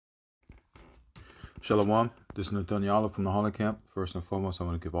Shalom, this is Nathaniel from the Holy Camp. First and foremost, I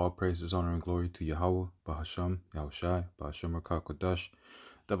want to give all praises, honor, and glory to Yahweh, Bahasham, Yahushai, Bahasham Rakak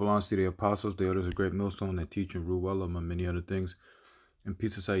that belongs to the apostles, the elders of great millstone that teach and rule well among many other things. And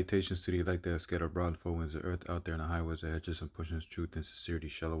peace and salutations to the elect that are scattered abroad, four winds of earth, out there in the highways, the hedges, and pushing his truth and sincerity.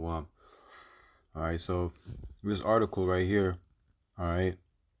 Shalom. Alright, so this article right here, alright,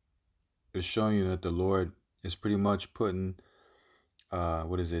 is showing you that the Lord is pretty much putting,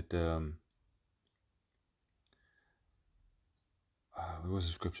 what does the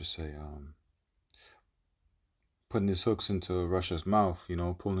scripture say? Putting his hooks into Russia's mouth,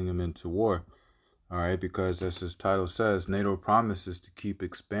 pulling him into war. All right, because as his title says, NATO promises to keep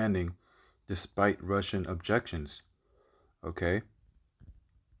expanding despite Russian objections. Okay.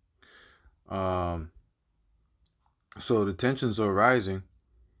 So the tensions are rising.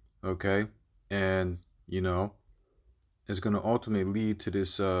 Okay. And, it's going to ultimately lead to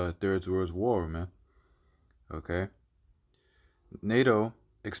this Third World War, man. Okay. NATO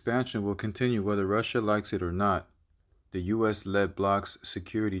expansion will continue whether Russia likes it or not. The U.S.-led bloc's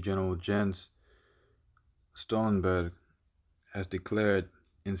Security General Jens Stoltenberg has declared,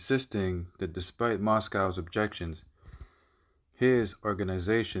 insisting that despite Moscow's objections, his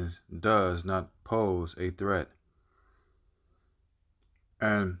organization does not pose a threat.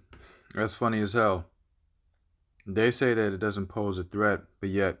 And that's funny as hell. They say that it doesn't pose a threat, but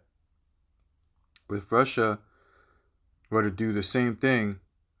yet, if Russia were to do the same thing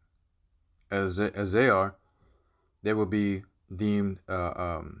as they are, they will be deemed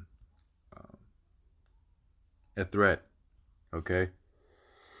a threat. Okay.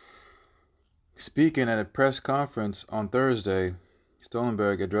 Speaking at a press conference on Thursday,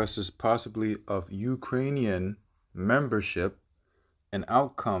 Stoltenberg addresses possibility of Ukrainian membership, an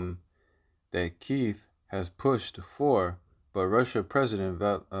outcome that Kiev has pushed for, but Russia President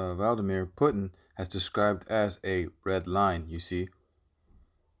Vladimir Putin has described as a red line. You see,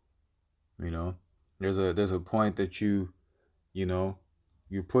 there's a point that you're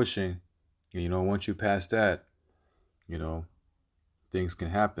pushing. Once you pass that, things can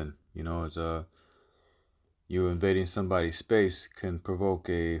happen. It's you invading somebody's space can provoke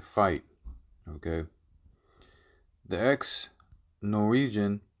a fight. Okay. The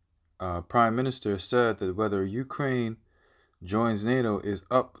ex-Norwegian prime minister said that whether Ukraine joins NATO is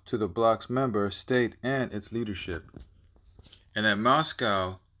up to the bloc's member state and its leadership, and that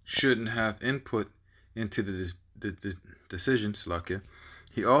Moscow shouldn't have input into the decision.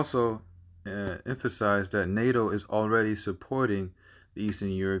 He also emphasized that NATO is already supporting the Eastern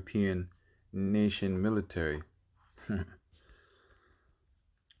European nation military.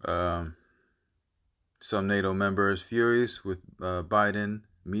 Some NATO members furious with Biden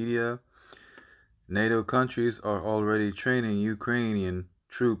media. NATO countries are already training Ukrainian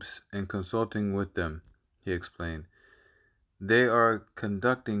troops and consulting with them, he explained. They are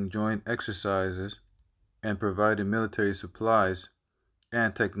conducting joint exercises and providing military supplies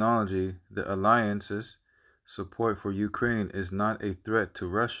and technology. The alliance's support for Ukraine is not a threat to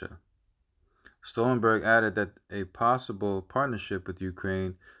Russia. Stoltenberg added that a possible partnership with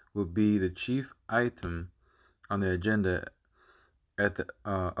Ukraine will be the chief item on the agenda at the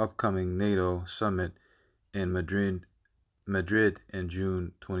upcoming NATO summit in Madrid in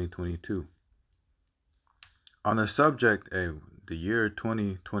June 2022. On the subject, the year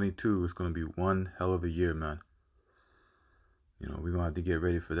 2022 is going to be one hell of a year, man. We're going to have to get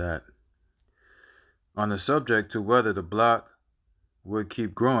ready for that. On the subject to whether the bloc would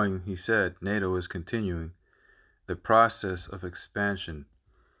keep growing, he said, NATO is continuing the process of expansion.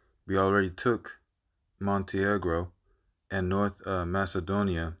 We already took Montenegro and North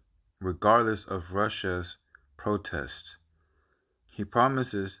Macedonia, regardless of Russia's protests. He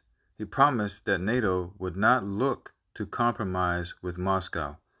promised that NATO would not look to compromise with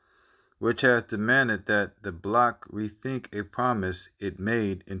Moscow, which has demanded that the bloc rethink a promise it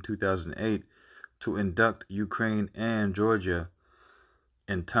made in 2008 to induct Ukraine and Georgia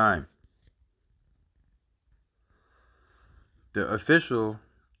in time. The official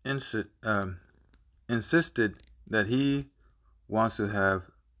insisted that he wants to have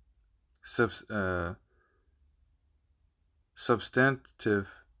substantive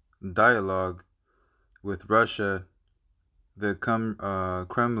dialogue with Russia. The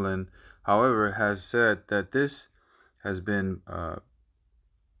Kremlin, however, has said that this has been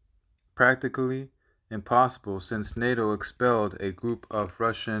practically impossible since NATO expelled a group of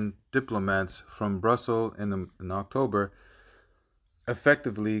Russian diplomats from Brussels in October,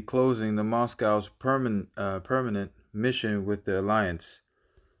 effectively closing the Moscow's permanent mission with the alliance.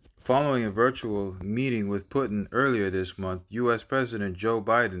 Following a virtual meeting with Putin earlier this month, U.S. President Joe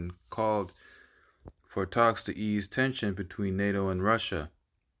Biden called for talks to ease tension between NATO and Russia.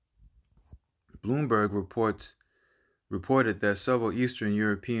 Bloomberg reported that several Eastern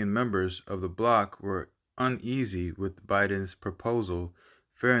European members of the bloc were uneasy with Biden's proposal,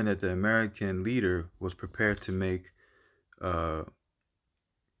 fearing that the American leader was prepared to make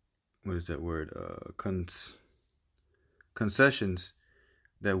concessions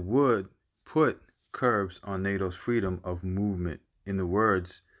that would put curbs on NATO's freedom of movement, in the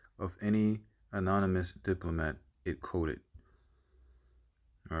words of any anonymous diplomat it quoted.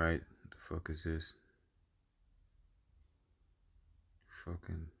 All right, what the fuck is this?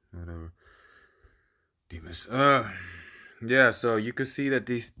 Fucking whatever. Demons. Yeah, so you can see that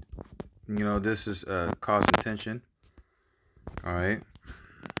these, this is causing tension. All right.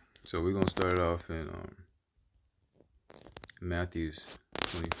 So we're going to start it off in Matthew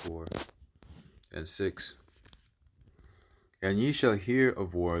 24:6. And ye shall hear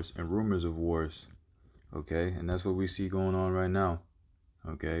of wars and rumors of wars. Okay, and that's what we see going on right now.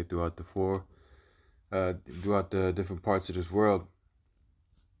 Okay, throughout the different parts of this world.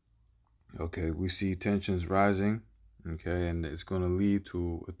 Okay, we see tensions rising. Okay, and it's going to lead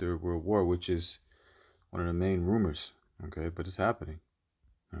to a third world war, which is one of the main rumors. Okay, but it's happening.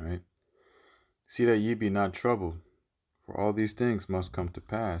 All right. See that ye be not troubled, for all these things must come to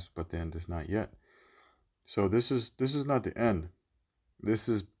pass, but the end is not yet. So this is not the end. This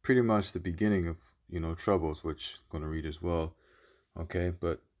is pretty much the beginning of troubles, which I'm going to read as well. Okay,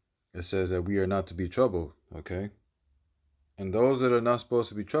 but it says that we are not to be troubled. Okay, and those that are not supposed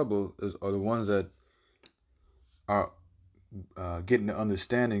to be troubled are the ones that are getting the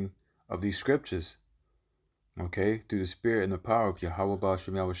understanding of these scriptures. Okay, through the spirit and the power of Yahweh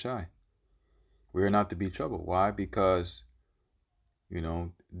Ba'ashem Yahushai. We are not to be troubled. Why? Because,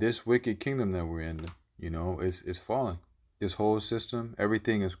 this wicked kingdom that we're in, is falling. This whole system,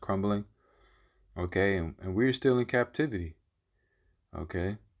 everything is crumbling. Okay, and we're still in captivity.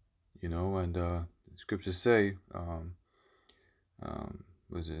 Okay, and the scriptures say,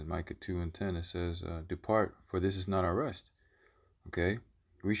 was it Micah 2:10? It says, depart, for this is not our rest. Okay,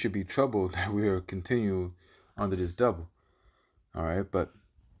 we should be troubled that we are continuing under this double. All right, but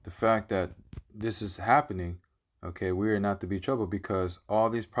the fact that this is happening, okay, we are not to be troubled because all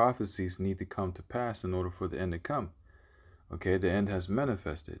these prophecies need to come to pass in order for the end to come. Okay, the end has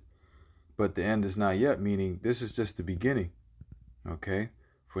manifested, but the end is not yet, meaning this is just the beginning. Okay,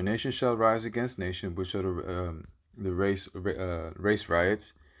 for nation shall rise against nation, which are the race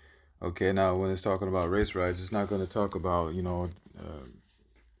riots. Okay, now when it's talking about race riots, it's not going to talk about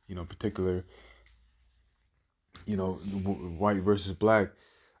particular white versus black.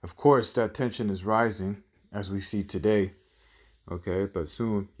 Of course, that tension is rising as we see today. Okay, but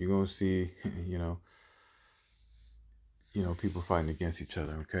soon you're gonna see, people fighting against each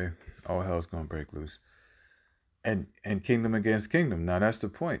other. Okay, all hell's gonna break loose, and kingdom against kingdom. Now that's the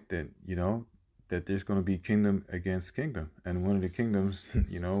point, that that there's gonna be kingdom against kingdom, and one of the kingdoms,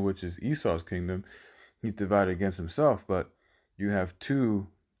 which is Esau's kingdom, he's divided against himself. But you have two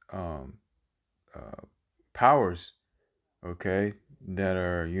powers, okay, that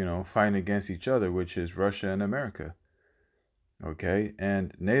are fighting against each other, which is Russia and America. Okay,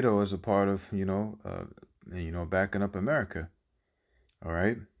 and NATO is a part of backing up America. All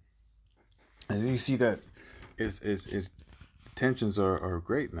right, and you see that is tensions are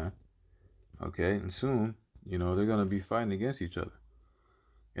great, man. Okay, and soon they're gonna be fighting against each other,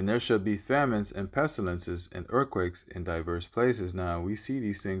 and there shall be famines and pestilences and earthquakes in diverse places. Now we see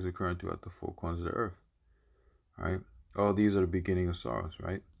these things occurring throughout the four corners of the earth. All right, all these are the beginning of sorrows,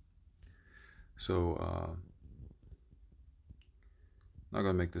 right? So I'm not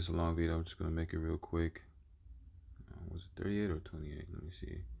gonna make this a long video. I'm just gonna make it real quick. Was it 38 or 28? Let me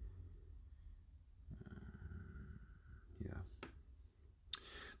see. Yeah.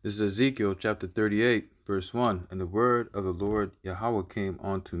 This is Ezekiel chapter 38, verse 1. And the word of the Lord Yahweh came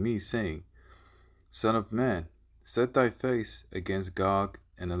unto me, saying, Son of man, set thy face against Gog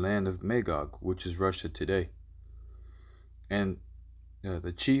and the land of Magog, which is Russia today, and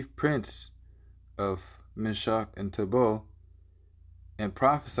the chief prince of Meshach and Tubal, and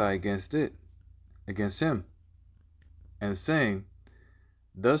prophesy against him, and saying,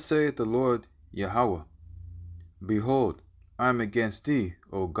 Thus saith the Lord Yahweh, Behold, I am against thee,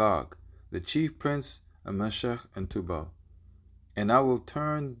 O Gog, the chief prince of Meshach and Tubal, and I will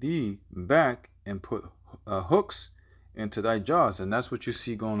turn thee back and put hooks into thy jaws. And that's what you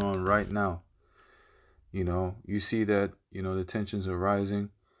see going on right now. You see that, the tensions are rising,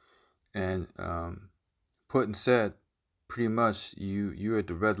 and Putin said, pretty much, you're at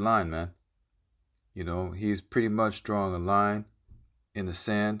the red line, man. He's pretty much drawing a line in the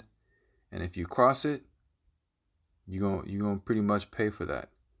sand, And if you cross it, you're gonna pretty much pay for that.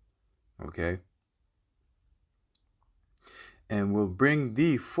 Okay? And will bring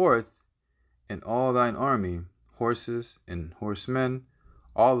thee forth and all thine army, horses and horsemen,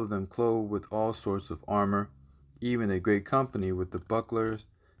 all of them clothed with all sorts of armor, even a great company with the bucklers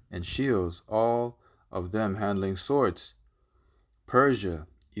and shields, all of them handling swords. Persia,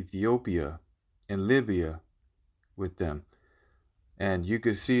 Ethiopia, and Libya with them. And you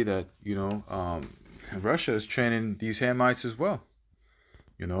could see that, Russia is training these Hamites as well.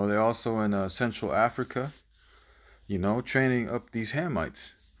 They're also in Central Africa, training up these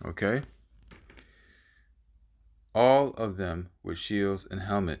Hamites, okay? All of them with shields and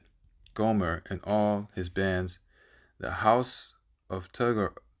helmet. Gomer and all his bands, the house of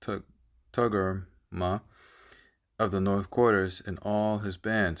Togarmah of the north quarters and all his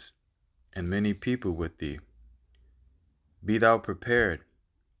bands, and many people with thee. Be thou prepared,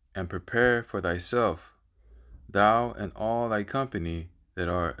 and prepare for thyself, thou and all thy company that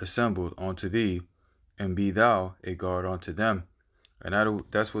are assembled unto thee, and be thou a guard unto them. And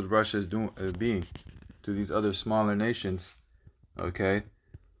that's what Russia is doing, being to these other smaller nations. Okay,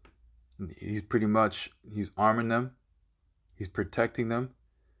 he's arming them, he's protecting them.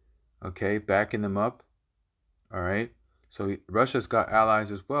 Okay, backing them up. All right, so Russia's got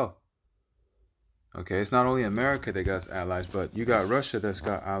allies as well. Okay, it's not only America that got allies, but you got Russia that's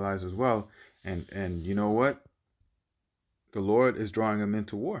got allies as well. And you know what? The Lord is drawing them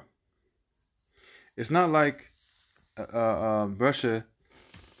into war. It's not like Russia,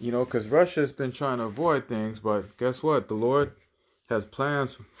 because Russia's been trying to avoid things, but guess what? The Lord has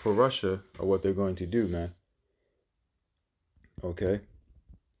plans for Russia of what they're going to do, man. Okay.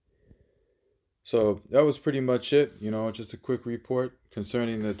 So that was pretty much it, just a quick report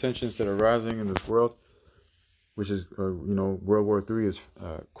concerning the tensions that are rising in this world, which is, World War III is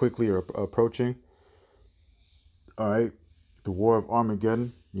quickly approaching. All right, the War of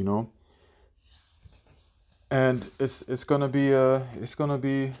Armageddon, and it's gonna be a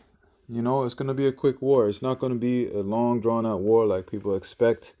quick war. It's not gonna be a long drawn out war like people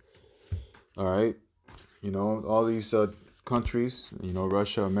expect. All right, all these countries,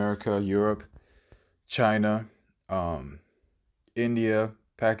 Russia, America, Europe, China, India,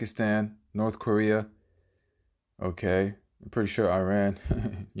 Pakistan, North Korea. Okay, I'm pretty sure Iran.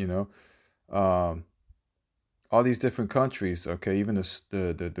 All these different countries. Okay, even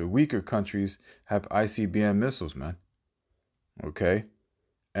the weaker countries have ICBM missiles, man. Okay,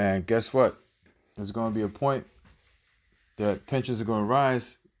 and guess what? There's going to be a point that tensions are going to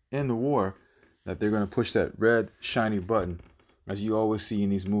rise in the war, that they're going to push that red shiny button, as you always see in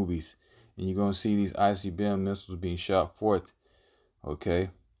these movies. And you're going to see these ICBM missiles being shot forth, okay,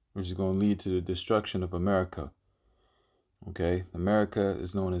 which is going to lead to the destruction of America. Okay, America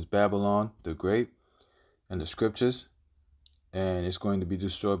is known as Babylon the Great in the scriptures, and it's going to be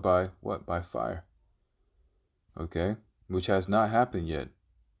destroyed by what? By fire. Okay, which has not happened yet.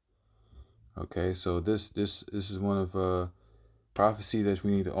 Okay, so this is one of prophecy that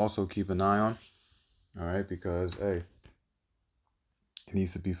we need to also keep an eye on. All right, because hey, it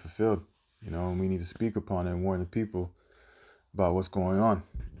needs to be fulfilled. And we need to speak upon it and warn the people about what's going on.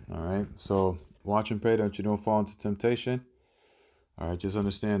 All right. So watch and pray that you don't fall into temptation. All right. Just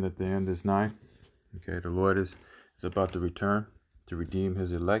understand that the end is nigh. Okay. The Lord is about to return to redeem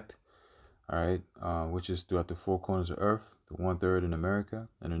his elect. All right. Which is throughout the four corners of earth, the 1/3 in America,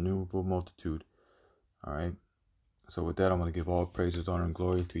 an innumerable multitude. All right. So with that, I'm going to give all praises, honor, and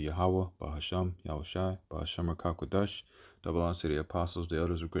glory to Yahweh, Bahasham, Yahushai, Bahasham Rakakwadash, double honors to the apostles, the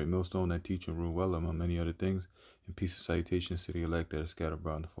elders of Great Millstone that teach and rule well among many other things, and peace and salutations to the elect that are scattered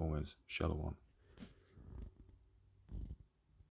abroad in the four winds. Shalom.